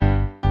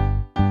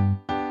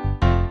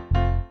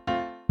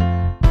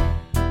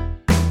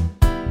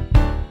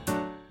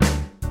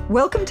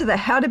Welcome to the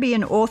How to Be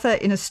an Author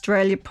in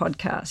Australia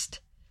podcast.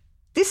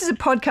 This is a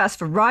podcast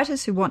for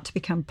writers who want to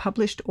become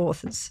published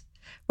authors.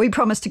 We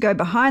promise to go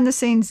behind the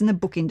scenes in the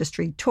book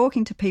industry,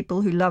 talking to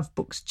people who love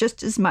books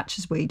just as much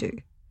as we do.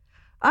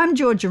 I'm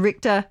Georgia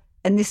Richter,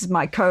 and this is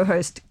my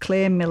co-host,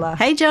 Claire Miller.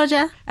 Hey,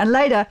 Georgia. And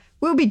later,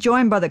 we'll be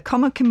joined by the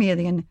comma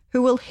chameleon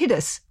who will hit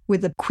us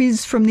with a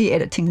quiz from the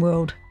editing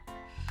world.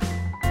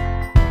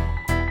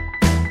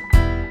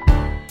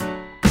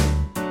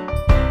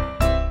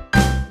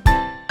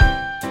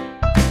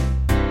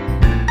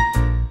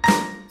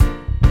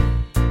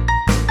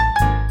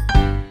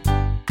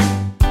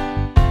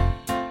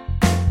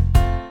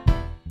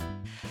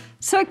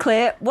 So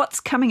Claire, what's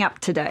coming up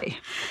today?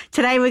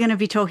 Today we're going to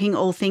be talking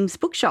all things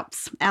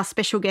bookshops. Our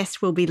special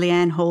guest will be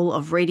Leanne Hall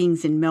of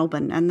Readings in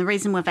Melbourne. And the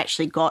reason we've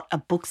actually got a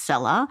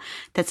bookseller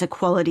that's a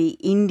quality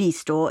indie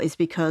store is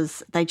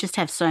because they just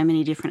have so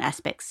many different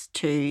aspects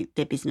to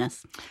their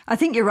business. I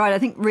think you're right. I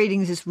think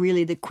Readings is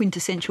really the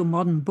quintessential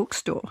modern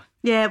bookstore.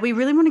 Yeah, we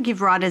really want to give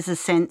writers a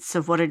sense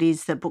of what it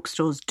is that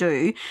bookstores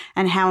do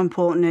and how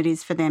important it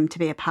is for them to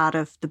be a part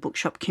of the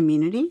bookshop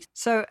community.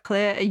 So,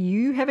 Claire, are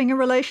you having a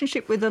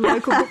relationship with a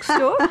local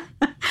bookstore?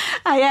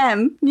 I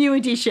am. New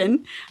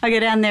edition. I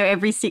go down there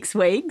every 6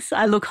 weeks.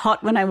 I look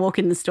hot when I walk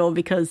in the store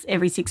because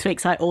every 6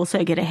 weeks I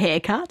also get a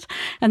haircut.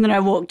 And then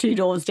I walk 2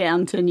 doors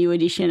down to New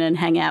Edition and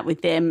hang out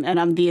with them. And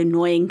I'm the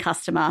annoying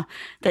customer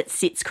that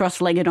sits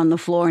cross-legged on the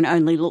floor and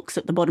only looks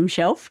at the bottom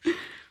shelf.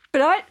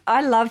 But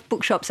I love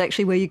bookshops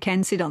actually where you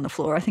can sit on the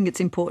floor. I think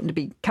it's important to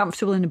be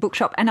comfortable in a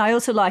bookshop. And I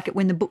also like it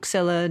when the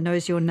bookseller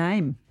knows your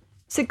name.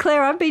 So,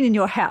 Claire, I've been in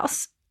your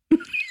house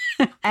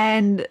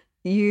and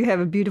you have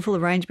a beautiful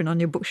arrangement on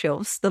your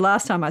bookshelves. The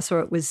last time I saw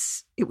it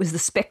was the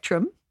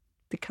spectrum,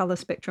 the colour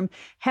spectrum.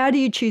 How do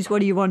you choose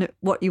what you want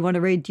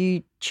to read? Do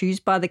you choose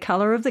by the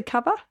colour of the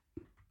cover?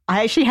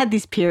 I actually had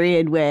this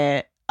period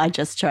where I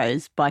just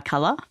chose by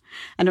colour,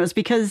 and it was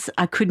because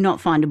I could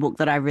not find a book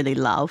that I really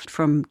loved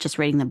from just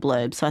reading the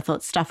blurb. So I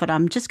thought, stuff it,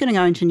 I'm just going to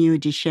go into New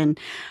Edition.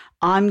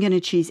 I'm going to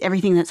choose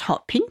everything that's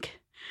hot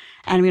pink,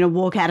 and I'm going to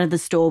walk out of the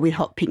store with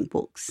hot pink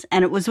books.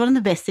 And it was one of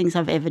the best things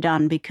I've ever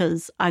done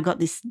because I got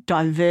this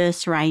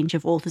diverse range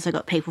of authors. I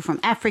got people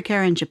from Africa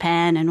and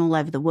Japan and all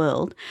over the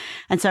world.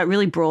 And so it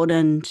really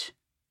broadened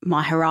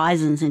my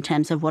horizons in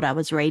terms of what I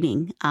was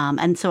reading.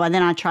 And so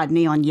then I tried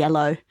neon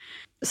yellow.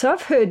 So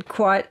I've heard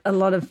quite a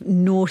lot of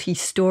naughty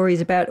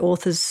stories about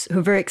authors who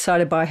are very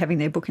excited by having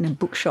their book in a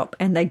bookshop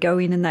and they go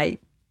in and they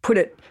put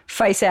it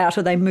face out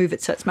or they move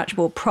it so it's much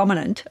more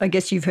prominent. I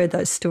guess you've heard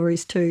those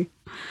stories too.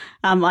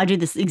 I do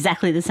this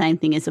exactly the same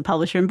thing as a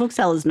publisher, and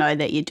booksellers know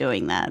that you're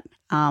doing that.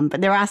 But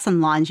there are some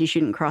lines you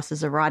shouldn't cross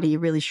as a writer. You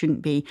really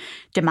shouldn't be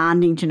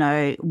demanding to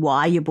know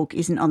why your book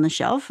isn't on the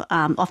shelf.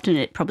 Often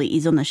it probably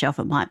is on the shelf.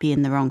 It might be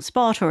in the wrong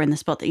spot or in the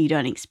spot that you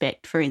don't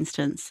expect, for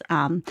instance.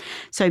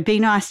 So be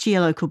nice to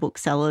your local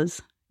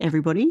booksellers,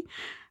 everybody.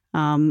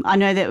 I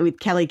know that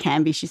with Kelly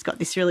Canby, she's got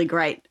this really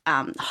great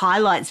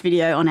highlights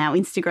video on our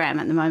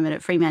Instagram at the moment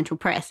at Fremantle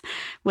Press,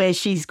 where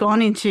she's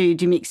gone into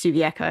Dimik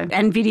Subiaco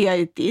and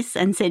videoed this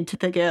and said to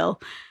the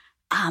girl,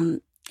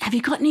 have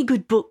you got any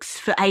good books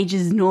for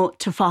ages 0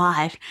 to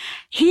 5?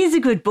 Here's a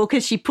good book,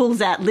 as she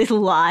pulls out Little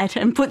Light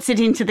and puts it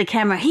into the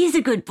camera. Here's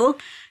a good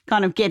book,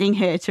 kind of getting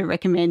her to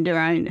recommend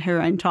her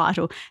own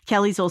title.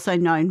 Kelly's also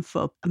known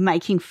for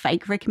making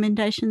fake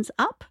recommendations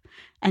up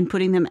and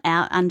putting them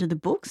out under the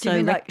book. So you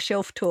mean like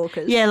shelf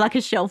talkers? Yeah, like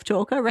a shelf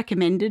talker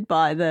recommended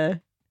by the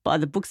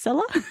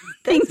bookseller,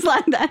 things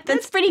like that.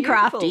 That's pretty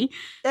beautiful. Crafty.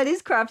 That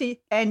is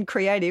crafty and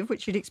creative,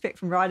 which you'd expect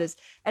from writers.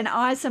 And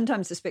I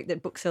sometimes suspect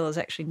that booksellers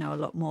actually know a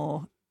lot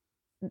more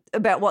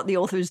about what the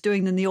author is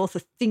doing than the author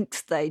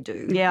thinks they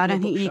do. Yeah, I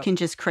don't think you can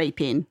just creep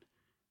in.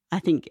 I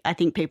think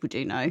people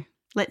do know.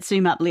 Let's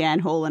zoom up Leanne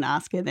Hall and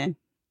ask her then.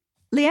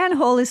 Leanne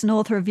Hall is an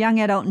author of young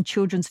adult and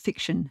children's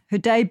fiction. Her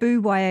debut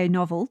YA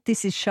novel,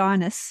 This Is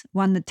Shyness,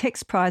 won the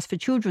Tex Prize for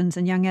Children's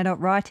and Young Adult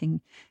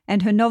Writing,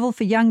 and her novel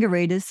for younger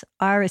readers,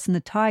 Iris and the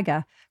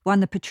Tiger, won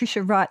the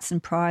Patricia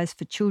Wrightson Prize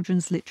for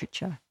Children's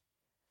Literature.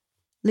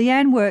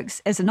 Leanne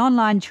works as an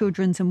online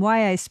children's and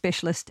YA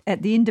specialist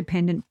at the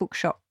independent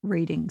bookshop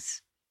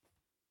Readings.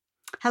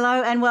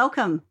 Hello and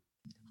welcome.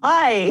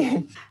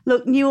 Hi.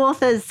 Look, new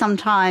authors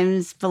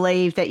sometimes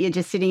believe that you're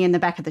just sitting in the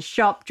back of the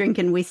shop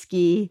drinking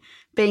whiskey,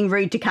 being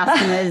rude to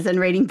customers and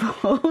reading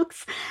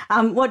books.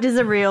 What does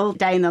a real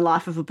day in the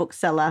life of a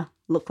bookseller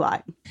look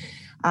like?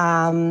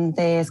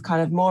 There's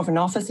kind of more of an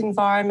office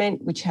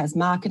environment which has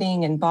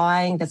marketing and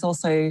buying. There's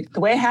also the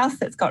warehouse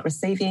that's got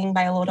receiving,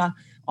 mail order,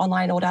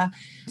 online order.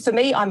 For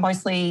me, I'm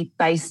mostly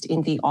based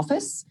in the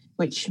office,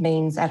 which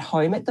means at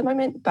home at the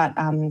moment, but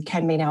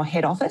can mean our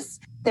head office.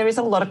 There is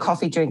a lot of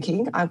coffee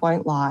drinking, I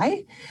won't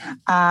lie.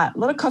 A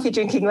lot of coffee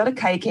drinking, a lot of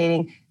cake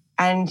eating,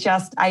 and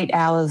just 8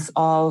 hours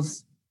of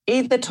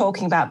either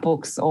talking about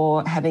books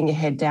or having your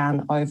head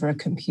down over a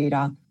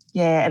computer.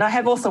 Yeah, and I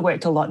have also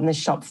worked a lot in the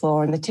shop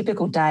floor, and the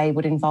typical day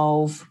would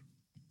involve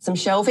some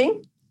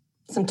shelving,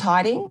 some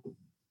tidying,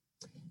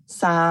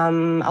 a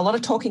lot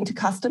of talking to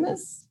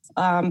customers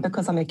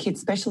because I'm a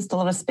kids specialist, a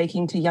lot of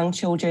speaking to young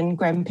children,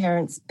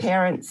 grandparents,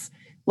 parents,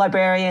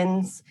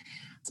 librarians.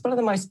 It's one of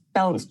the most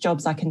balanced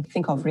jobs I can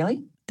think of,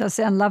 really. Does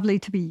sound lovely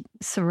to be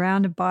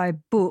surrounded by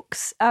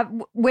books.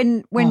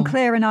 When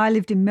Claire and I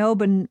lived in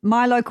Melbourne,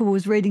 my local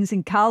was Readings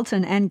in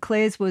Carlton and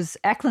Claire's was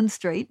Ackland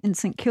Street in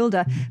St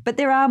Kilda. But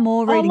there are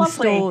more reading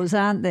stores,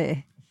 aren't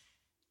there?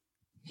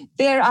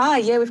 There are,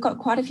 yeah. We've got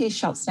quite a few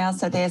shops now.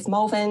 So there's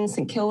Malvern,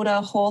 St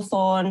Kilda,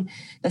 Hawthorn,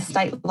 the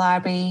State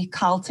Library,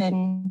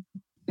 Carlton.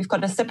 We've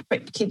got a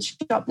separate kids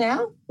shop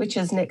now, which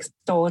is next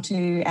door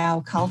to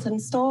our Carlton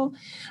store.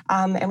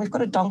 And we've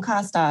got a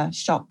Doncaster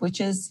shop,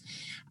 which is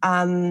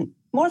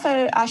more of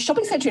a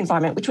shopping centre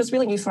environment, which was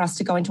really new for us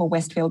to go into a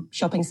Westfield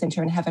shopping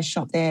centre and have a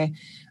shop there.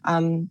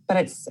 But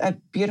it's a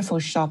beautiful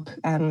shop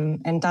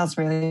and does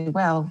really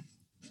well.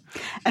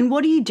 And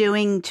what are you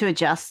doing to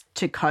adjust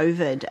to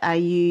COVID? Are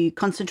you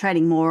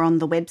concentrating more on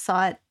the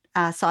website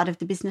side of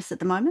the business at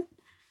the moment?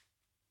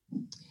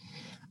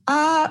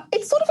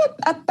 It's sort of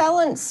a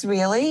balance,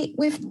 really.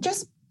 We've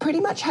just pretty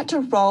much had to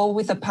roll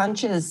with the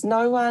punches.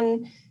 No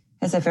one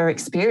has ever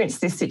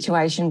experienced this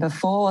situation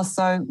before,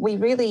 so we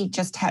really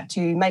just had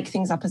to make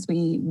things up as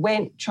we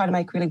went, try to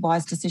make really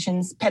wise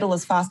decisions, pedal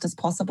as fast as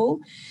possible.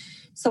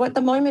 So at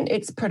the moment,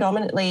 it's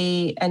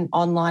predominantly an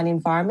online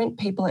environment.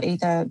 People are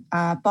either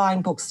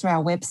buying books through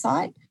our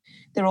website.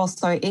 They're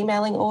also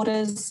emailing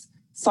orders,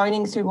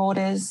 phoning through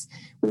orders.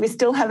 We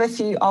still have a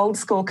few old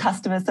school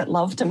customers that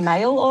love to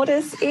mail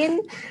orders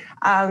in.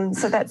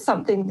 So that's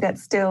something that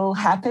still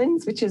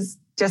happens, which is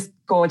just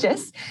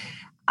gorgeous.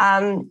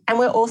 And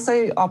we're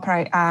also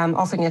offering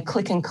a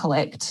click and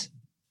collect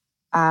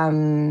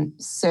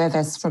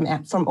service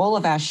from all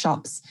of our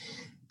shops,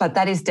 but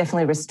that is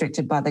definitely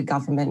restricted by the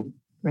government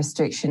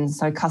restrictions.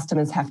 So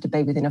customers have to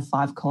be within a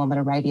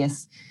 5-kilometre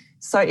radius.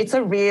 So it's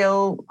a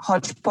real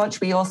hodgepodge.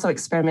 We also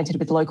experimented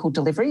with local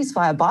deliveries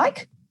via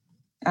bike.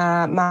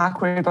 Mark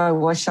Rubbo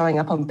was showing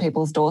up on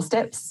people's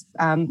doorsteps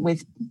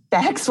with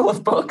bags full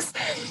of books.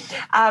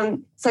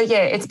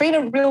 It's been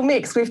a real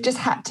mix. We've just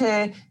had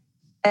to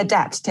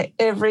adapt to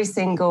every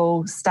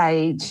single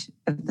stage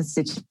of the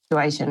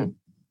situation.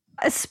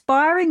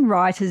 Aspiring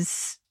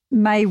writers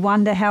may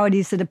wonder how it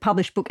is that a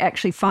published book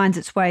actually finds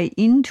its way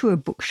into a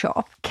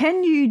bookshop.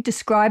 Can you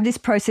describe this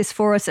process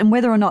for us and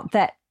whether or not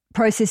that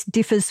process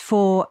differs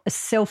for a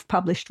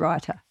self-published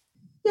writer?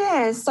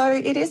 Yeah, so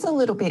it is a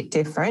little bit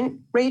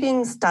different.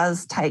 Readings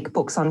does take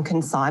books on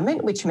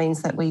consignment, which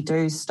means that we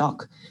do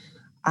stock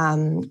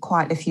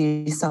quite a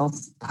few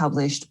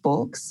self-published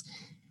books.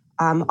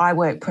 I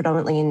work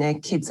predominantly in the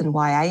kids and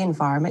YA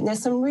environment.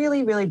 There's some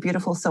really, really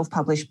beautiful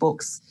self-published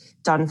books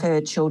done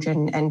for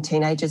children and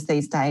teenagers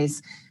these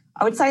days.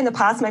 I would say in the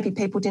past maybe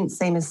people didn't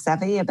seem as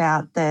savvy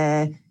about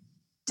the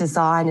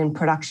design and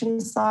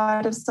production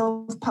side of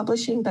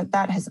self-publishing, but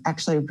that has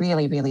actually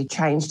really, really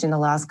changed in the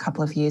last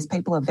couple of years.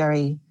 People are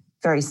very,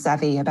 very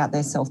savvy about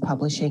their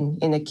self-publishing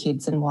in the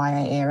kids and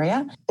YA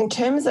area. In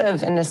terms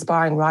of an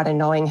aspiring writer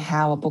knowing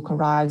how a book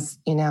arrives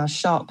in our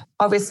shop,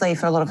 obviously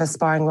for a lot of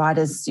aspiring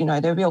writers,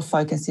 their real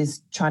focus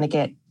is trying to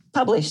get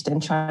published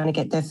and trying to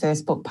get their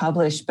first book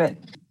published. But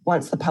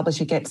once the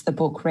publisher gets the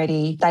book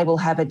ready, they will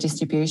have a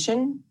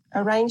distribution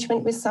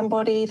arrangement with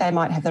somebody. They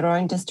might have their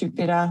own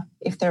distributor.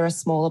 If they're a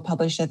smaller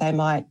publisher, they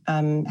might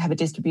have a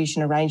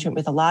distribution arrangement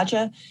with a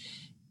larger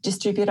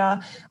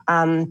distributor.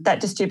 That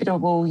distributor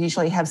will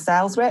usually have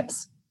sales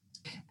reps.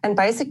 And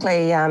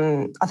basically,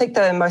 I think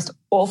the most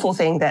awful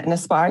thing that an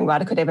aspiring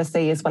writer could ever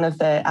see is one of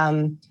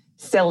the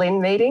sell-in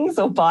meetings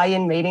or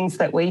buy-in meetings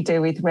that we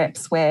do with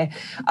reps, where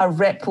a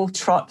rep will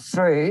trot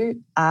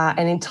through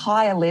an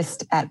entire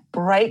list at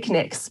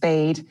breakneck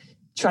speed,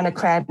 trying to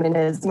cram in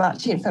as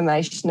much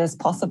information as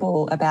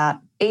possible about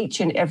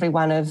each and every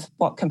one of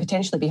what can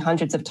potentially be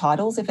hundreds of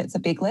titles if it's a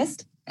big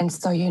list. And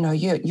so,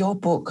 your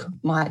book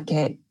might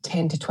get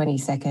 10 to 20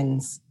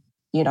 seconds,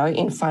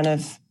 in front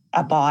of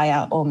a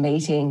buyer or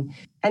meeting.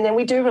 And then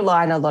we do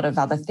rely on a lot of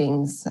other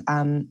things.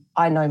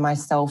 I know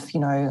myself,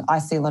 I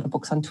see a lot of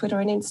books on Twitter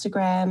and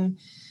Instagram.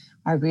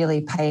 I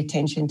really pay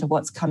attention to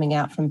what's coming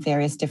out from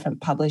various different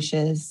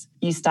publishers.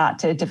 You start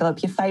to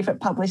develop your favourite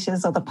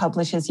publishers or the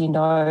publishers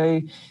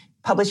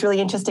publish really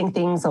interesting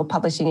things or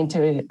publishing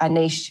into a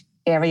niche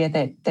area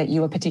that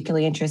you are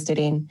particularly interested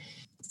in.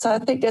 So I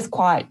think there's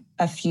quite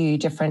a few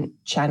different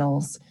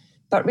channels.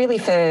 But really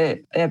for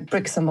a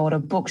bricks and mortar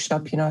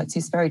bookshop, it's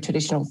this very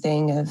traditional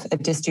thing of a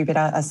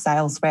distributor, a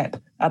sales rep,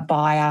 a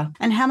buyer.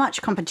 And how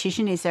much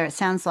competition is there? It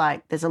sounds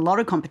like there's a lot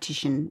of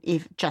competition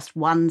if just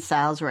one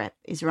sales rep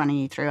is running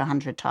you through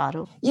 100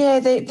 titles. Yeah,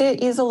 there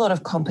is a lot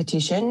of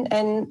competition.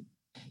 And,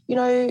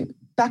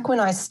 back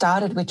when I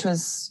started, which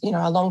was,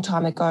 a long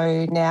time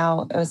ago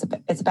now,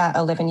 it's about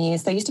 11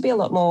 years, there used to be a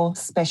lot more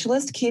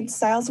specialist kids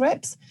sales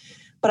reps.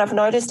 But I've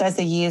noticed as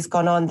the years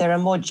gone on, there are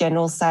more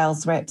general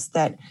sales reps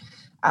that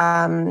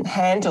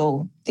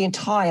handle the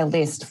entire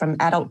list from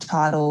adult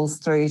titles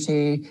through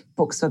to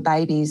books for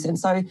babies. And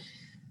so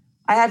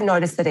I have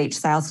noticed that each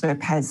sales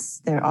rep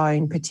has their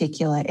own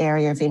particular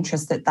area of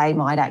interest that they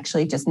might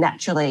actually just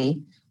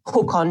naturally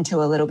hook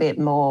onto a little bit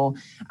more.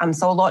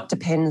 So a lot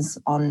depends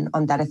on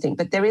that, I think.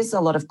 But there is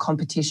a lot of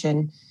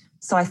competition.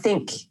 So I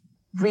think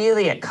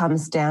really it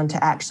comes down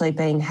to actually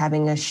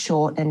having a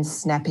short and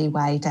snappy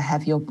way to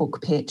have your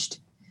book pitched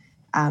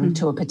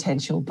to a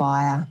potential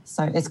buyer.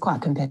 So it's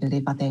quite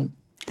competitive, I think.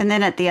 And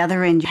then at the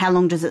other end, how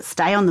long does it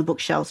stay on the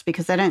bookshelves?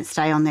 Because they don't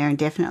stay on there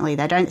indefinitely.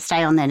 They don't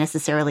stay on there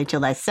necessarily till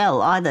they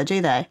sell either,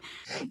 do they?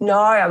 No,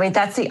 I mean,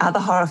 that's the other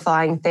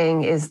horrifying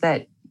thing is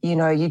that,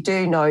 you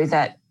do know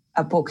that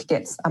a book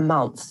gets a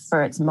month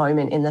for its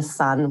moment in the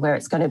sun where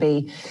it's going to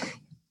be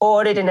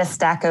ordered in a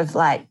stack of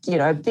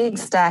a big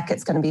stack.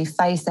 It's going to be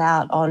face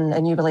out on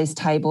a new release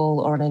table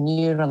or on a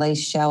new release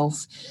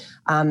shelf.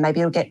 Maybe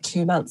it'll get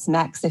 2 months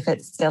max if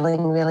it's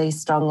selling really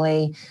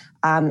strongly.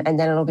 And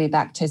then it'll be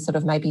back to sort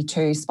of maybe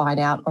 2 spine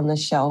out on the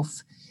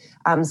shelf.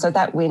 So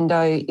that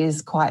window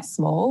is quite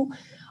small.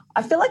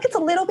 I feel like it's a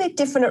little bit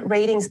different at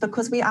Readings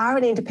because we are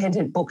an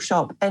independent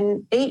bookshop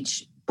and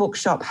each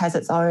bookshop has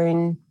its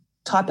own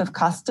type of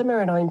customer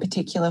and own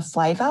particular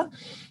flavour.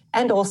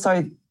 And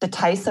also the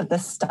taste of the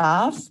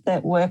staff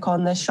that work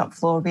on the shop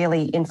floor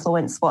really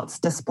influence what's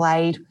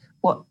displayed,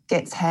 what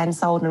gets hand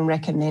sold and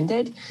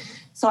recommended.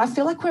 So I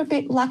feel like we're a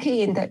bit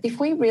lucky in that if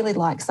we really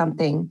like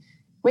something,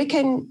 we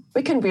can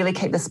really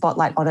keep the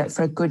spotlight on it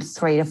for a good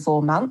 3 to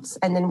 4 months,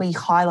 and then we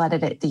highlight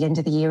it at the end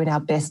of the year in our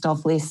best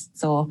of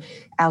lists or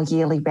our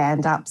yearly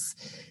roundups.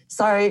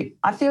 So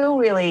I feel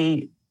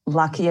really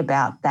lucky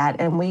about that,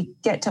 and we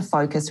get to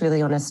focus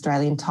really on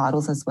Australian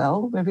titles as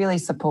well. We're really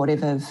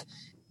supportive of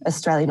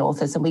Australian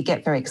authors and we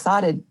get very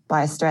excited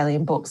by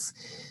Australian books.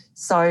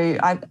 So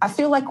I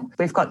feel like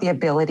we've got the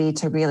ability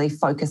to really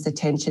focus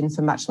attention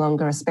for much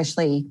longer,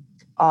 especially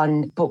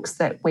on books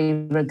that we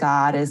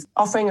regard as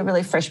offering a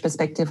really fresh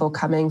perspective or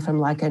coming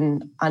from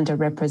an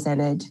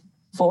underrepresented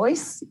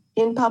voice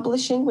in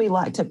publishing. We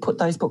like to put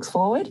those books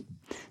forward.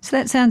 So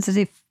that sounds as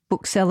if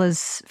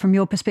booksellers, from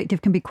your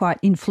perspective, can be quite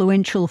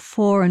influential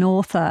for an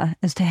author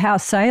as to how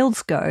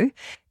sales go.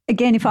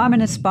 Again, if I'm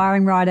an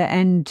aspiring writer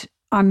and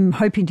I'm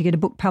hoping to get a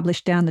book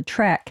published down the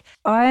track,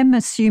 I'm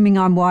assuming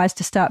I'm wise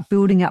to start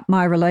building up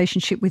my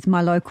relationship with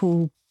my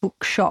local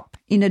bookshop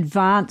in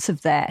advance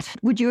of that.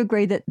 Would you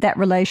agree that that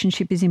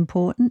relationship is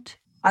important?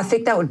 I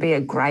think that would be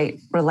a great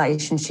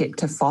relationship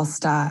to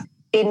foster.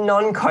 In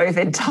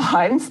non-COVID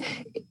times,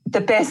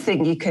 the best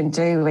thing you can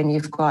do when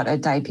you've got a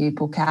debut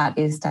book out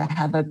is to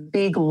have a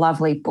big,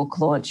 lovely book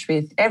launch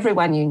with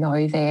everyone you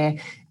know there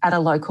at a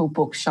local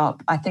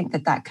bookshop. I think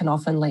that can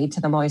often lead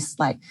to the most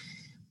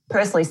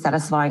personally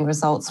satisfying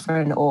results for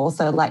an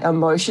author,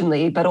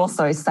 emotionally, but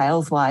also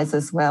sales-wise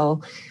as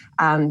well.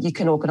 You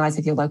can organise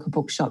with your local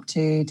bookshop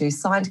to do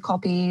signed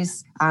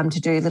copies, to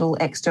do little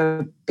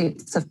extra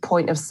bits of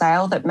point of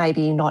sale that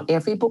maybe not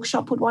every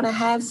bookshop would want to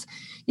have.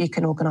 You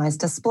can organise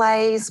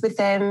displays with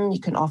them.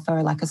 You can offer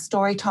a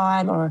story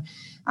time or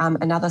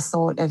another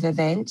sort of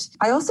event.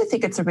 I also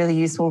think it's a really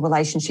useful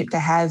relationship to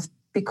have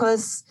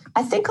because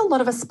I think a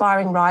lot of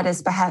aspiring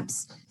writers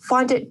perhaps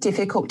find it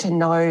difficult to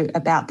know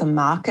about the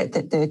market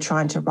that they're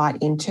trying to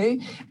write into.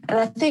 And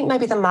I think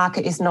maybe the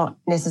market is not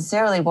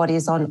necessarily what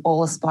is on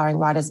all aspiring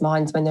writers'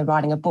 minds when they're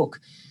writing a book,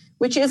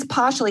 which is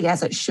partially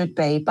as it should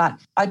be. But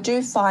I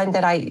do find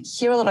that I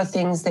hear a lot of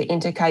things that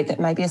indicate that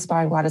maybe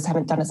aspiring writers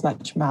haven't done as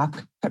much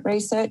market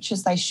research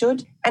as they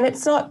should. And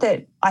it's not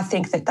that I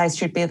think that they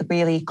should be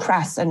really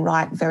crass and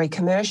write very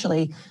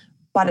commercially,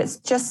 but it's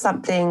just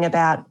something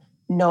about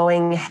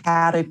knowing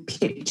how to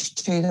pitch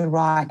to the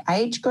right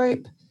age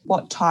group,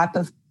 what type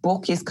of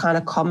book is kind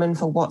of common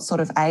for what sort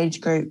of age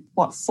group,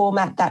 what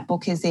format that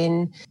book is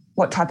in,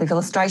 what type of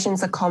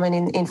illustrations are common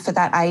in for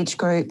that age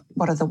group,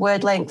 what are the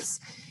word lengths.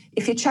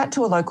 If you chat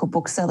to a local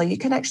bookseller, you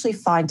can actually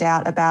find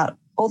out about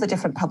all the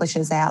different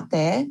publishers out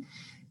there.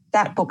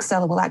 That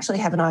bookseller will actually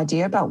have an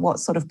idea about what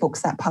sort of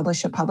books that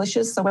publisher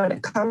publishes. So when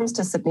it comes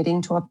to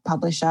submitting to a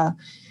publisher,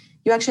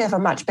 you actually have a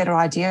much better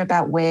idea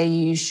about where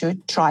you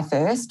should try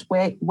first,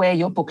 where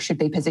your book should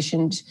be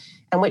positioned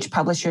and which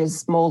publisher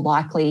is more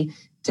likely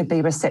to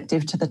be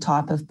receptive to the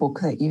type of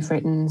book that you've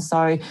written.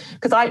 So,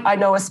 because I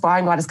know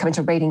aspiring writers come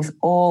into readings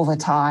all the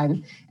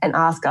time and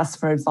ask us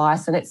for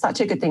advice, and it's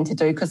such a good thing to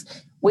do because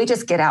we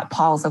just get out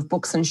piles of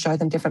books and show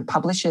them different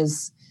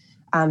publishers.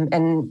 And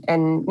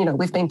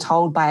we've been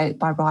told by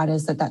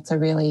writers that that's a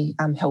really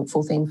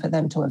helpful thing for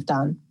them to have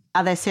done.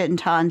 Are there certain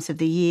times of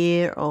the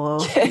year or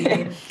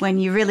when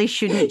you really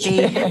shouldn't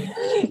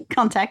be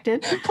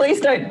contacted? Please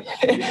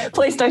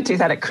don't do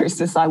that at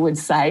Christmas, I would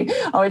say.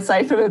 I would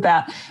say from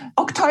about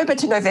October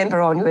to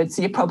November onwards,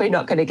 you're probably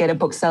not going to get a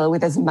bookseller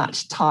with as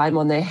much time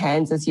on their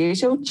hands as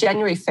usual.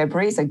 January,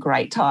 February is a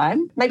great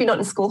time. Maybe not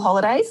in school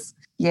holidays.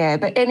 Yeah,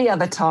 but any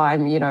other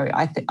time,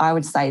 I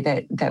would say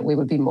that we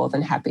would be more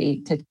than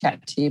happy to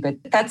chat to you. But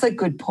that's a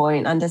good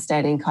point.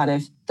 Understanding kind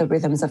of the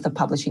rhythms of the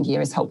publishing year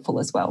is helpful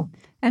as well.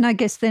 And I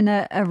guess then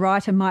a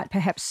writer might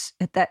perhaps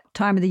at that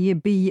time of the year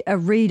be a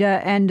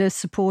reader and a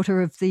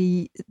supporter of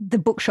the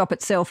bookshop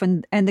itself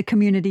and the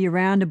community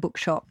around a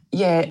bookshop.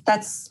 Yeah,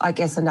 that's, I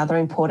guess, another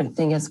important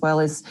thing as well.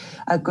 Is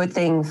a good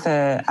thing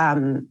for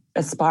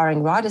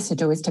aspiring writers to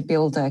do is to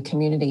build a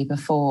community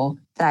before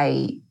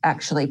they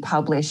actually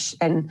publish.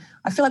 And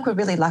I feel like we're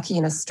really lucky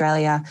in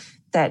Australia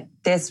that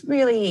there's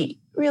really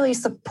really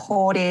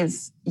supportive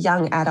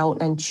young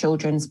adult and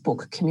children's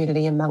book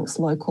community amongst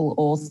local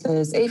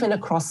authors, even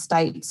across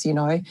states,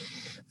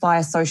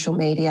 via social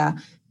media.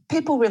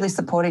 People really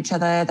support each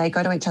other. They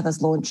go to each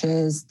other's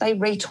launches. They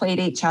retweet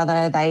each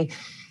other.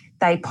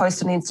 They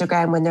post on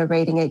Instagram when they're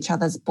reading each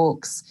other's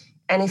books.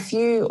 And if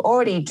you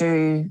already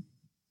do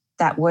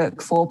that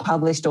work for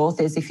published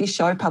authors, if you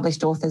show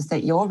published authors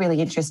that you're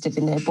really interested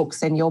in their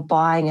books and you're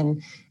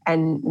buying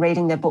and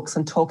reading their books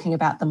and talking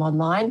about them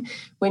online,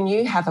 when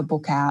you have a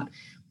book out,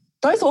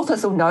 those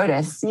authors will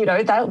notice,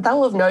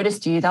 they'll have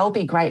noticed you, they'll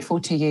be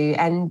grateful to you,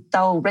 and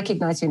they'll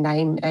recognise your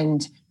name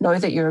and know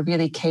that you're a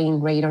really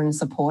keen reader and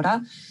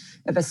supporter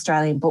of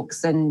Australian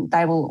books, and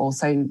they will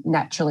also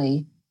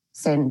naturally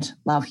send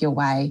love your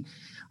way.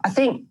 I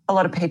think a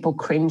lot of people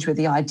cringe with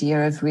the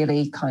idea of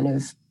really kind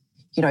of,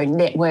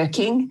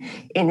 networking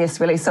in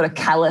this really sort of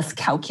callous,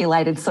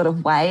 calculated sort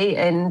of way,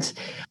 and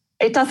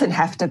it doesn't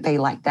have to be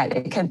like that.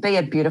 It can be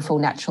a beautiful,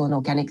 natural and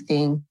organic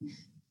thing.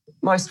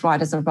 Most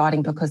writers are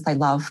writing because they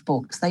love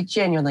books. They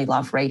genuinely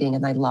love reading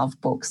and they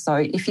love books. So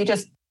if you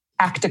just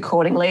act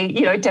accordingly,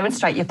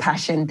 demonstrate your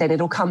passion, then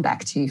it'll come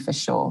back to you for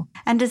sure.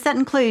 And does that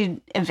include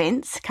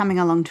events, coming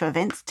along to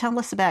events? Tell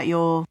us about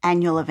your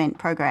annual event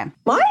program.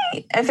 My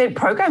event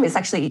program is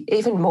actually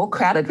even more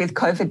crowded with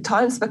COVID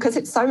times because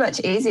it's so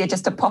much easier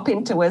just to pop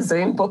into a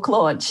Zoom book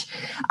launch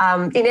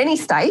in any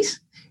state,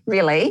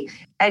 really.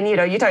 And, you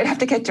don't have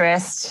to get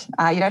dressed.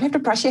 You don't have to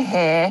brush your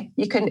hair.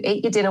 You can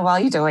eat your dinner while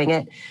you're doing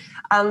it.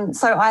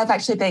 So I've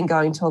actually been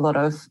going to a lot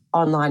of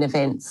online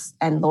events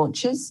and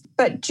launches.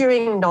 But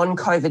during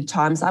non-COVID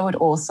times, I would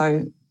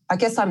also, I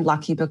guess I'm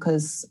lucky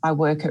because I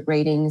work at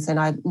Readings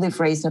and I live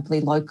reasonably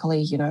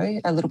locally,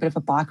 a little bit of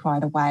a bike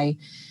ride away.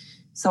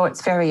 So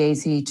it's very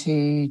easy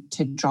to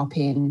drop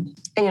in.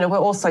 And, we're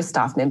also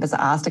staff members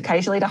are asked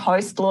occasionally to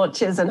host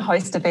launches and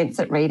host events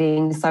at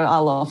Readings. So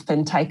I'll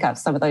often take up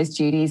some of those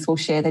duties. We'll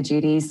share the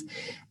duties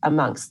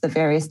amongst the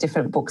various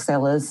different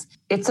booksellers.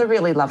 It's a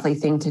really lovely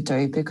thing to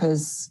do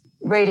because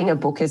reading a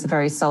book is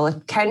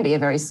can be a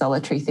very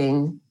solitary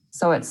thing.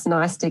 So it's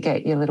nice to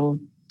get your little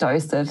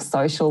dose of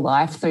social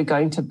life through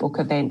going to book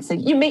events.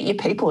 And you meet your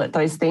people at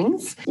those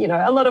things.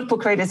 A lot of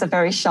book readers are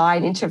very shy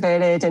and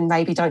introverted and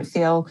maybe don't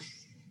feel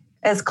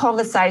as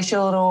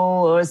conversational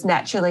or as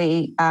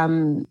naturally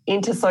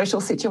into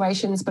social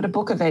situations, but a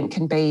book event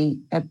can be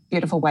a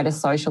beautiful way to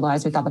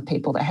socialise with other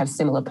people that have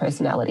similar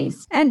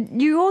personalities.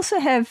 And you also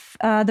have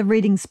the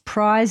Readings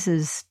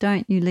prizes,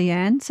 don't you,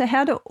 Leanne? So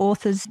how do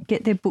authors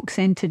get their books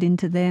entered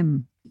into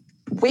them?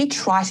 We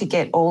try to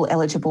get all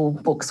eligible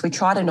books. We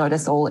try to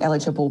notice all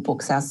eligible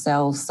books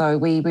ourselves. So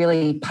we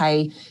really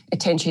pay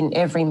attention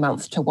every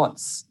month to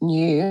what's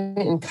new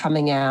and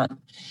coming out.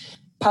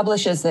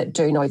 Publishers that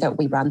do know that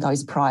we run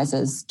those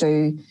prizes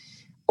do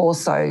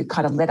also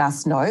kind of let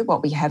us know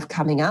what we have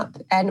coming up,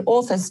 and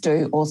authors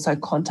do also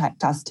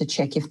contact us to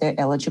check if they're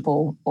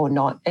eligible or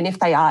not. And if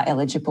they are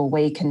eligible,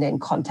 we can then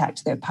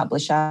contact their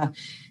publisher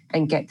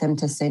and get them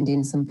to send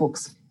in some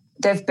books.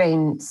 They've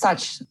been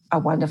such a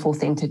wonderful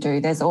thing to do.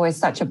 There's always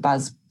such a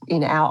buzz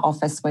in our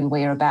office when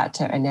we're about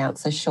to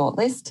announce a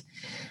shortlist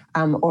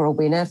or a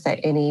winner for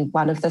any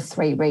one of the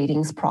 3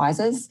 Readings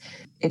prizes.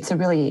 It's a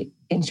really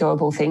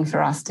enjoyable thing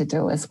for us to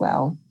do as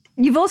well.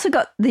 You've also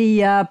got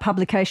the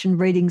publication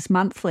Readings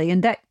Monthly,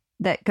 and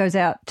that goes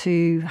out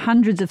to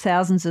hundreds of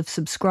thousands of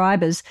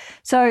subscribers.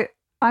 So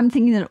I'm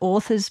thinking that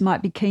authors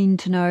might be keen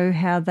to know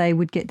how they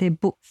would get their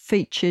book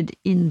featured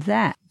in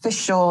that. For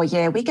sure,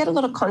 yeah. We get a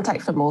lot of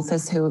contact from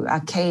authors who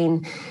are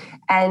keen,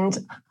 and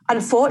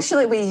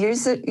unfortunately, we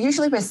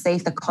usually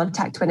receive the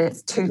contact when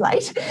it's too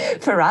late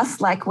for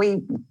us. Like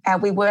we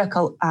work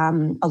a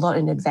lot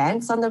in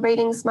advance on the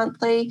Readings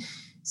Monthly.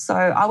 So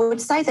I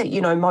would say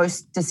that,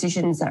 most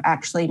decisions are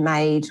actually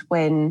made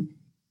when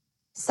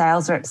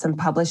sales reps and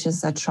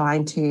publishers are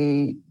trying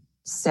to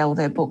sell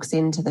their books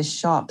into the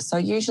shop. So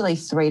usually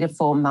 3 to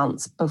 4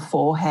 months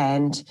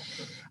beforehand.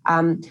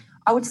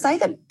 I would say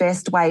the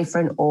best way for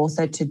an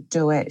author to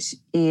do it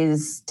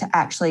is to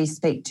actually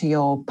speak to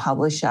your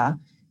publisher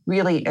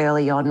really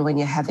early on when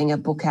you're having a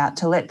book out,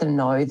 to let them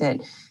know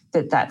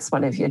that's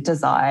one of your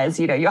desires,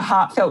 your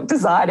heartfelt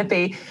desire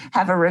to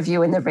have a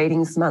review in the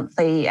Readings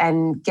Monthly,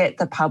 and get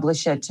the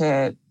publisher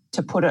to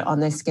put it on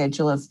their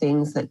schedule of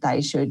things that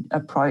they should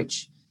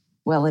approach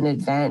well in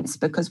advance,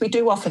 because we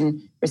do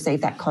often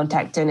receive that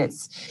contact and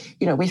it's,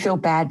 we feel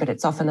bad, but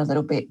it's often a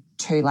little bit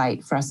too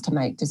late for us to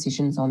make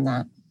decisions on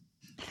that.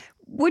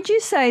 Would you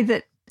say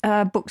that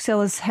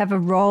booksellers have a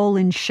role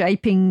in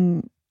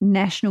shaping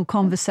national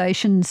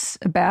conversations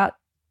about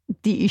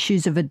the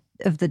issues of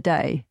the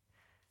day?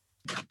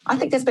 I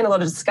think there's been a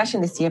lot of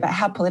discussion this year about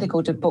how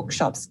political do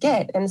bookshops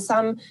get, and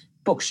some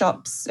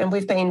bookshops, and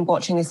we've been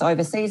watching this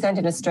overseas and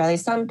in Australia,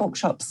 some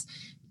bookshops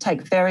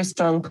take very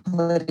strong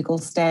political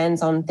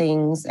stands on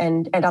things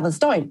and others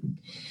don't.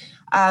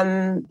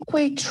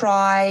 We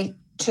try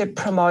to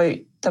promote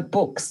the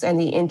books and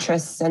the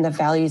interests and the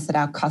values that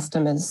our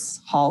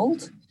customers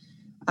hold.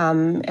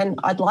 And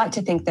I'd like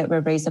to think that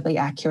we're reasonably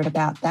accurate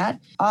about that.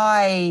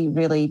 I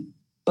really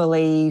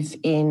believe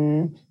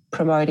in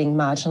promoting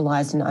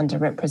marginalised and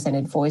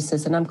underrepresented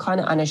voices, and I'm kind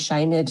of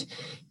unashamed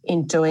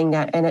in doing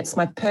that, and it's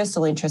my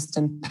personal interest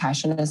and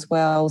passion as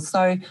well.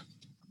 So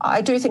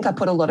I do think I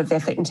put a lot of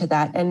effort into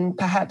that, and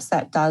perhaps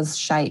that does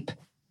shape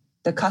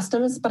the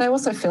customers, but I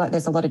also feel like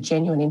there's a lot of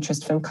genuine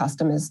interest from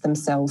customers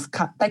themselves.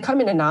 They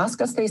come in and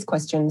ask us these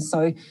questions,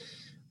 so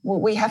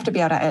we have to be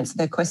able to answer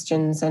their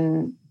questions.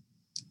 And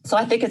so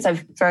I think it's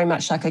very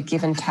much like a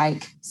give and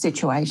take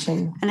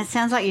situation. And it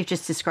sounds like you've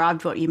just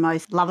described what you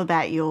most love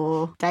about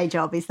your day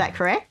job. Is that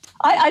correct?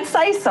 I'd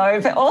say so,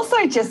 but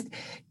also just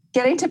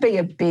getting to be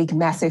a big,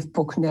 massive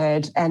book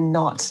nerd and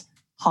not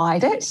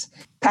hide it.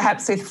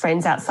 Perhaps with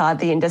friends outside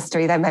the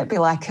industry, they might be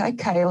like,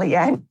 okay,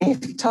 Leanne,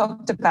 you've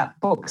talked about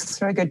books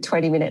for a good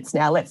 20 minutes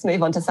now. Let's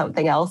move on to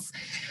something else.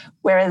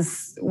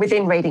 Whereas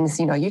within readings,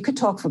 you could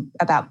talk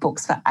about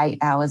books for 8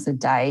 hours a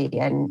day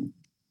and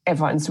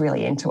everyone's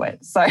really into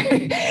it. So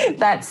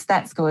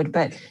that's good.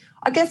 But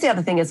I guess the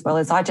other thing as well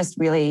is I just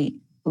really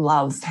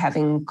love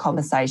having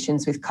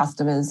conversations with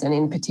customers, and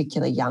in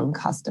particular young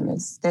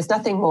customers. There's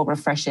nothing more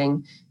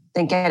refreshing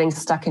than getting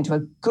stuck into a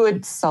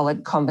good,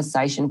 solid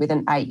conversation with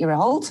an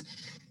 8-year-old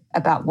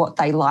about what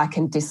they like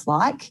and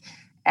dislike.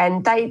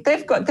 And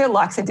they've got their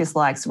likes and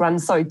dislikes run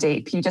so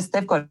deep.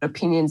 They've got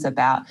opinions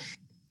about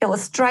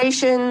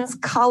illustrations,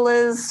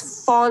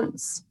 colours,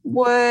 fonts,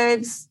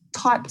 words,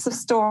 types of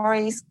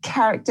stories,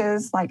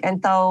 characters,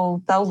 and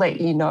they'll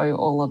let you know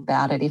all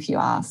about it if you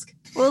ask.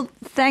 Well,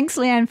 thanks,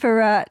 Leanne,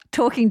 for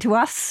talking to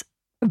us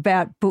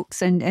about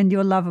books and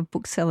your love of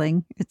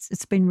bookselling.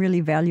 It's been really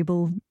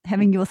valuable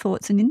having your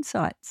thoughts and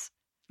insights.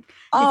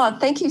 Oh,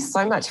 thank you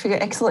so much for your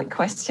excellent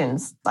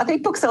questions. I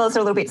think booksellers are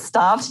a little bit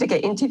starved to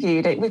get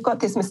interviewed. We've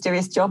got this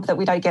mysterious job that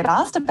we don't get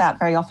asked about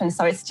very often,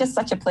 so it's just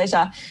such a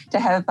pleasure to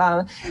have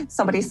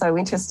somebody so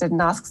interested and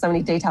ask so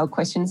many detailed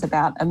questions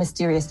about a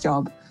mysterious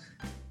job.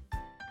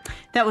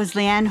 That was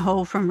Leanne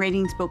Hall from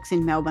Readings Books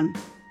in Melbourne.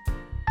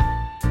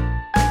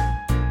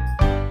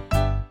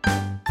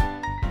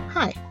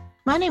 Hi,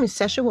 my name is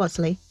Sasha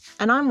Wasley,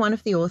 and I'm one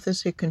of the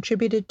authors who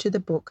contributed to the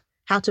book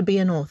How to Be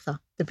an Author,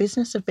 The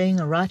Business of Being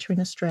a Writer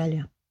in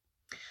Australia.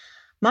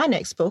 My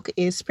next book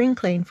is Spring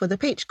Clean for the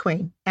Peach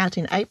Queen, out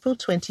in April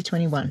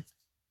 2021.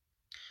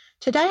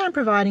 Today I'm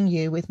providing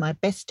you with my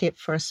best tip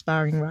for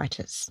aspiring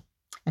writers,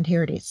 and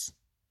here it is.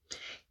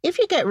 If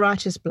you get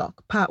writer's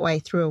block partway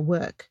through a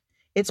work,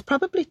 it's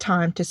probably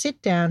time to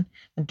sit down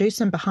and do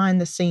some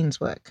behind-the-scenes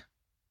work.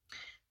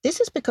 This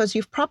is because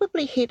you've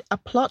probably hit a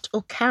plot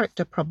or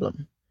character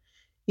problem.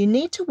 You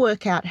need to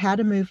work out how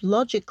to move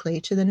logically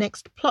to the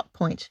next plot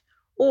point,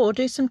 or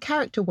do some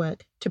character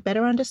work to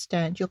better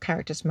understand your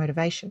character's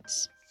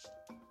motivations.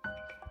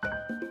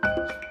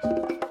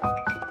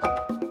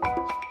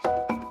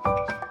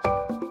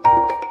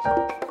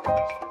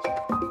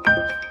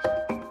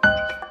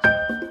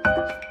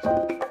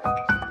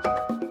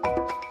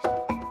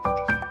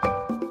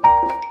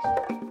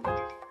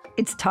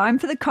 It's time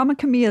for the comma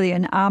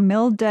chameleon,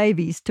 Armel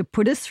Davies, to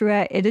put us through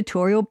our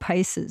editorial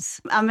paces.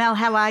 Armel,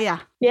 how are you?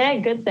 Yeah,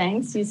 good,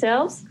 thanks.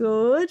 Yourselves?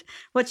 Good.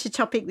 What's your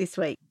topic this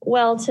week?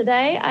 Well,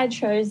 today I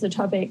chose the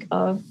topic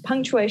of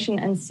punctuation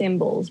and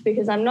symbols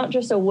because I'm not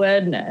just a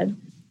word nerd,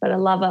 but a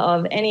lover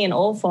of any and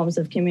all forms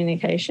of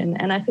communication.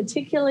 And I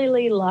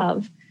particularly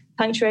love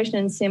punctuation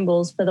and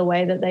symbols for the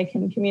way that they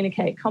can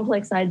communicate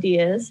complex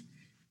ideas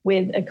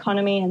with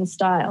economy and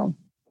style.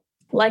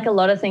 Like a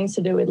lot of things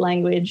to do with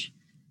language,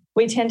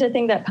 we tend to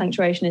think that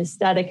punctuation is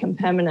static and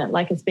permanent,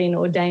 like it's been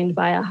ordained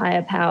by a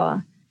higher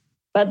power.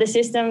 But the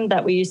system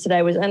that we use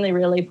today was only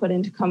really put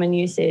into common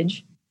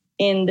usage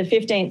in the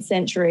 15th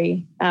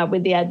century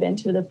with the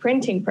advent of the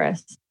printing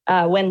press,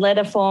 when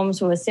letter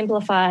forms were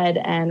simplified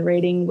and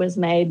reading was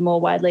made more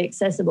widely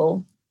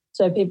accessible.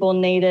 So people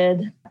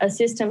needed a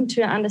system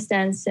to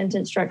understand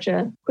sentence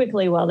structure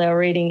quickly while they were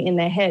reading in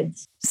their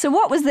heads. So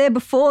what was there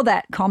before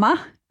that,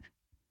 comma?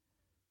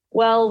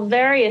 Well,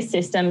 various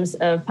systems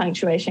of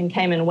punctuation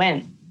came and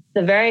went.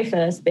 The very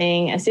first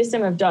being a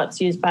system of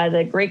dots used by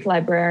the Greek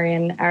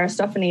librarian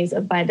Aristophanes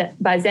of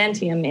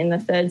Byzantium in the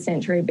 3rd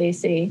century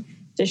BC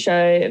to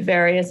show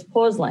various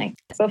pause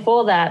lengths.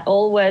 Before that,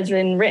 all words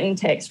in written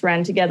text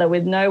ran together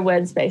with no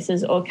word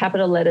spaces or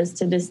capital letters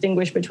to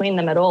distinguish between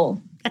them at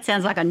all. That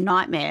sounds like a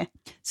nightmare.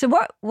 So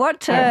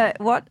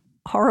what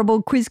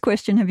horrible quiz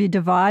question have you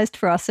devised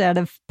for us out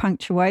of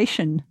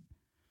punctuation?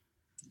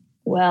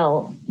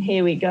 Well,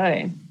 here we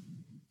go.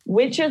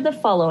 Which of the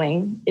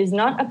following is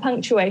not a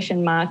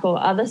punctuation mark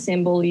or other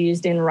symbol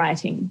used in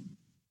writing?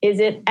 Is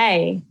it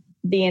A,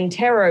 the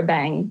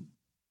interrobang,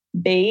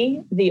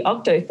 B, the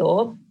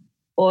octothorpe,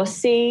 or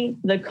C,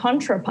 the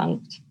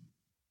contrapunct?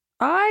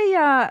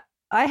 I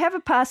have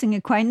a passing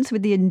acquaintance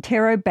with the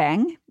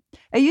interrobang.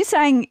 Are you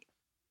saying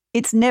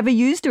it's never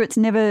used or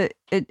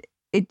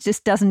it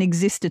just doesn't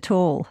exist at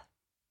all?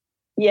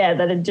 Yeah,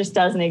 that it just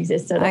doesn't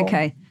exist at all.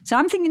 Okay. So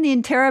I'm thinking the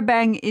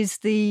interrobang is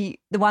the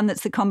one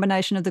that's the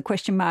combination of the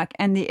question mark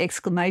and the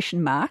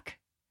exclamation mark.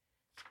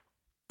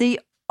 The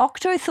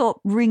octothorpe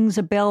rings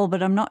a bell,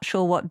 but I'm not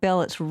sure what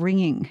bell it's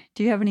ringing.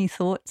 Do you have any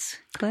thoughts,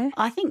 Claire?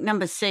 I think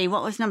number C.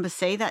 What was number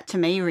C? That to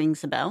me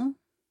rings a bell.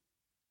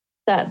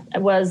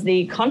 That was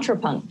the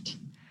contrapunct.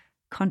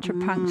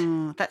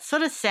 Contrapunct. That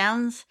sort of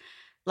sounds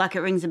like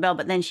it rings a bell,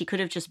 but then she could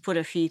have just put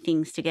a few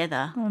things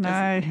together. Oh,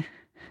 no.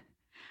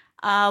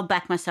 I'll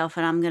back myself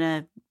and I'm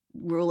going to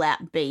rule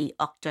out B,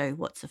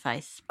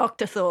 what's-her-face.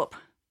 Octothorpe.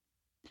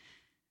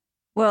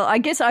 Well, I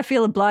guess I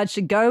feel obliged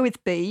to go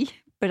with B,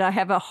 but I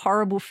have a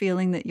horrible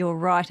feeling that you're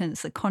right and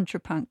it's the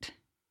contrapunct.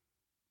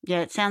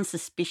 Yeah, it sounds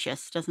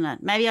suspicious, doesn't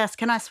it?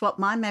 Can I swap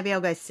mine? Maybe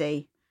I'll go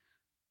C.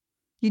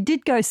 You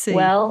did go C.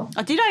 Well,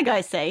 Oh, did I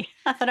go C?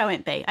 I thought I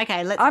went B.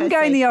 Okay, let's I'm go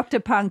going C. the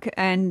octopunk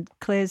and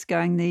Claire's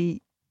going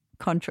the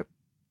contra.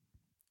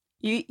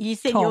 You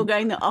said Tom. you're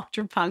going the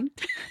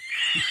octopunct.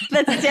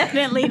 That's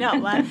definitely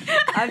not one.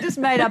 I've just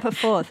made up a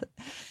fourth.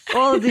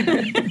 All of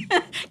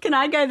the Can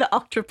I go the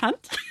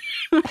octopunt?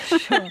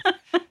 sure.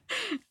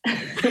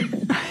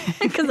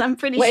 Because I'm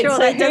pretty wait, sure so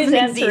that whose doesn't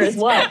answer exist. is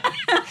what?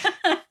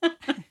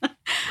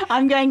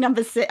 I'm going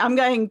number C. I'm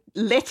going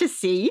letter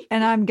C.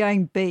 And I'm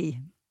going B.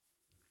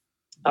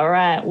 All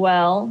right.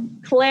 Well,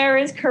 Claire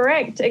is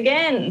correct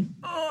again.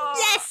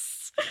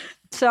 Yes.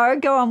 So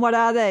go on, what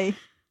are they?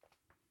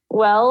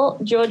 Well,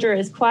 Georgia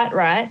is quite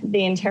right. The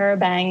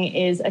interrobang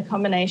is a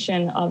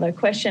combination of a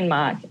question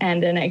mark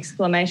and an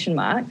exclamation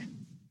mark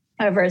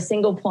over a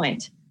single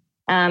point.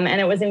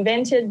 And it was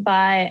invented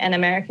by an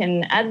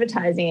American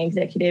advertising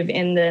executive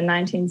in the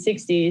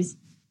 1960s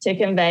to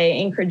convey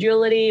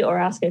incredulity or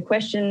ask a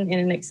question in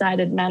an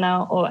excited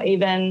manner or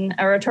even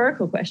a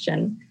rhetorical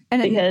question,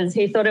 because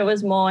he thought it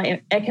was more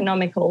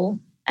economical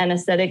and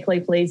aesthetically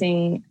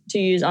pleasing to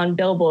use on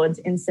billboards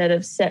instead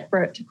of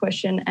separate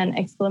question and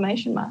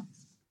exclamation marks.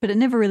 But it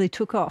never really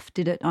took off,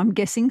 did it? I'm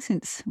guessing,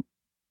 since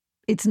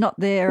it's not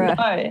there.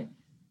 No,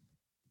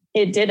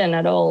 it didn't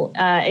at all.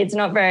 It's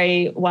not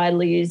very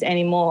widely used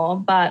anymore,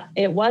 but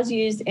it was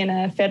used in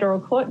a federal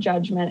court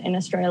judgment in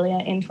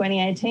Australia in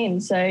 2018.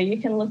 So you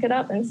can look it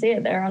up and see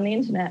it there on the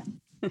internet.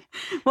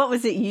 What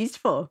was it used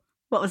for?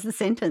 What was the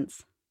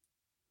sentence?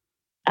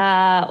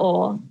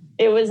 Or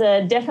it was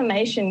a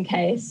defamation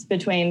case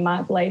between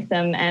Mark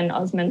Latham and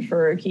Osman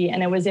Faruqi,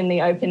 and it was in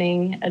the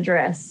opening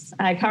address.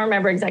 I can't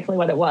remember exactly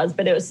what it was,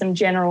 but it was some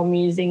general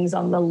musings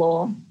on the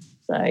law.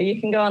 So you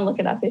can go and look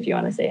it up if you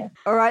want to see it.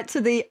 All right, so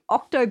the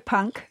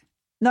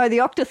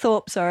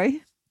octothorpe,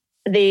 sorry.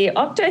 The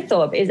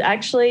octothorpe is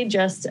actually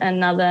just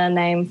another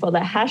name for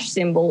the hash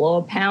symbol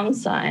or pound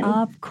sign.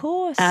 Of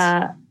course.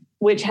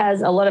 Which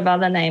has a lot of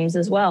other names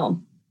as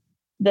well.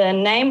 The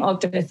name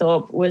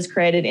Octothorpe was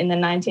created in the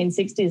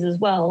 1960s as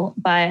well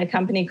by a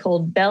company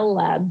called Bell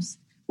Labs,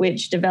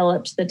 which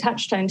developed the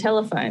touchtone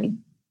telephone.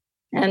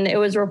 And it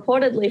was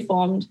reportedly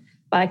formed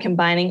by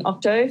combining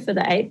octo for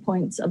the 8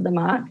 points of the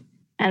mark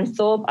and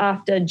Thorpe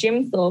after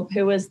Jim Thorpe,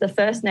 who was the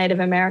first Native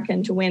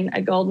American to win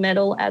a gold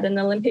medal at an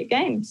Olympic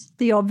Games.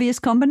 The obvious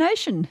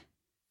combination.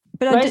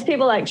 But most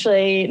people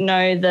actually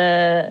know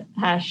the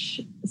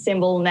hash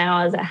symbol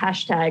now as a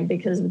hashtag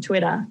because of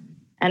Twitter.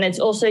 And it's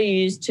also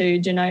used to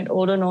denote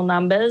ordinal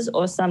numbers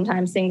or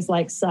sometimes things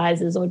like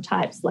sizes or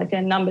types, like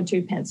a number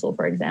 2 pencil,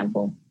 for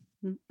example.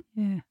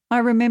 Yeah, I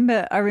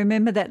remember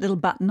that little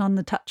button on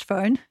the touch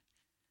phone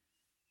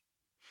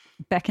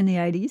back in the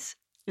 80s.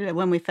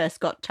 When we first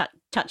got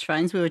touch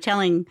phones, we were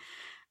telling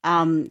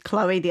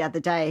Chloe the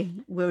other day,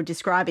 we were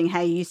describing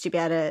how you used to be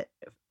able to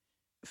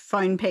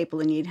phone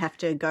people and you'd have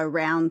to go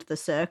round the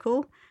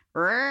circle.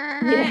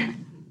 Yeah.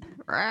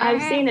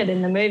 I've seen it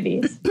in the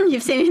movies.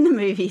 You've seen it in the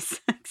movies.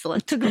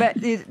 Excellent. It took about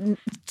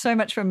so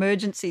much for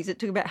emergencies. It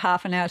took about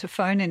half an hour to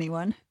phone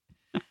anyone.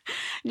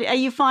 Are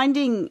you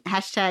finding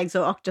hashtags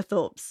or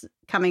octothorpes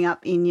coming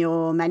up in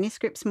your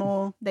manuscripts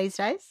more these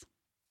days?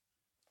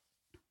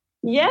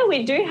 Yeah,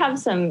 we do have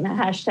some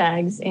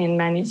hashtags in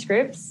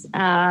manuscripts.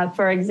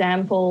 For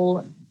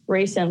example,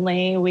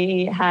 recently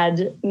we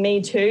had Me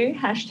Too,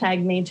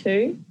 hashtag Me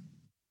Too.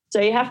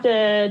 So you have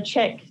to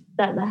check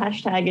that the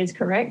hashtag is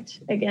correct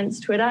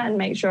against Twitter and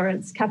make sure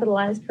it's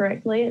capitalized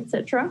correctly,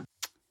 etc.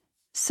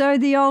 So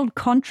the old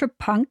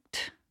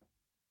contrapunct,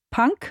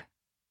 Punked.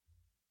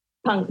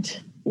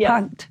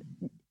 Yeah. Punked.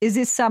 Is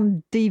this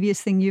some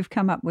devious thing you've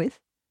come up with?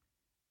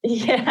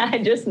 Yeah, I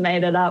just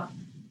made it up.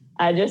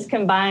 I just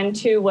combined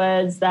two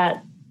words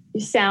that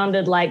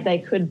sounded like they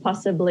could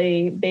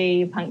possibly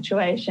be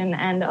punctuation,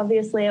 and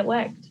obviously it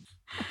worked.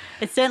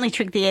 It certainly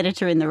tricked the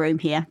editor in the room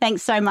here.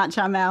 Thanks so much,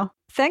 Amel.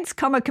 Thanks,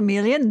 Comma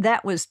Chameleon.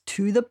 That was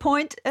to the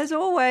point, as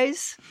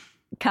always.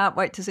 Can't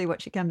wait to see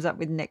what she comes up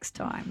with next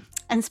time.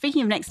 And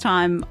speaking of next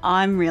time,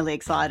 I'm really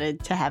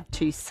excited to have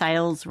 2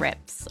 sales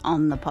reps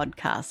on the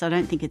podcast. I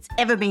don't think it's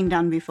ever been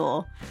done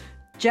before.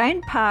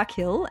 Jane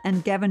Parkhill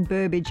and Gavin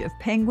Burbage of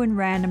Penguin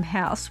Random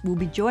House will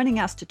be joining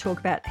us to talk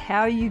about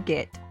how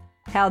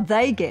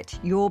they get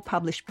your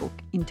published book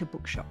into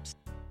bookshops.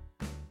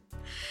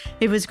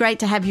 It was great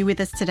to have you with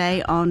us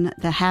today on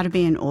the How to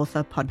Be an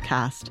Author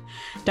podcast.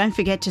 Don't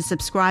forget to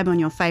subscribe on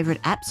your favourite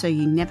app so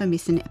you never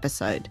miss an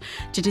episode.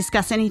 To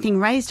discuss anything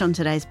raised on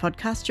today's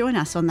podcast, join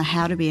us on the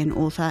How to Be an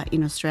Author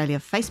in Australia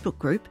Facebook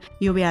group.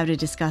 You'll be able to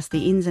discuss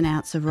the ins and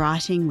outs of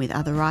writing with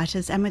other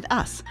writers and with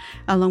us,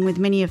 along with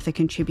many of the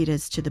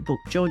contributors to the book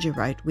Georgia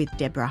wrote with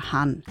Deborah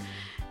Hunn.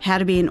 How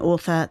to Be an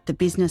Author, The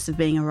Business of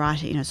Being a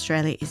Writer in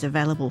Australia is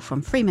available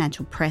from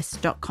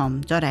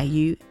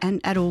fremantlepress.com.au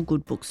and at all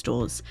good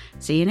bookstores.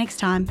 See you next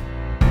time.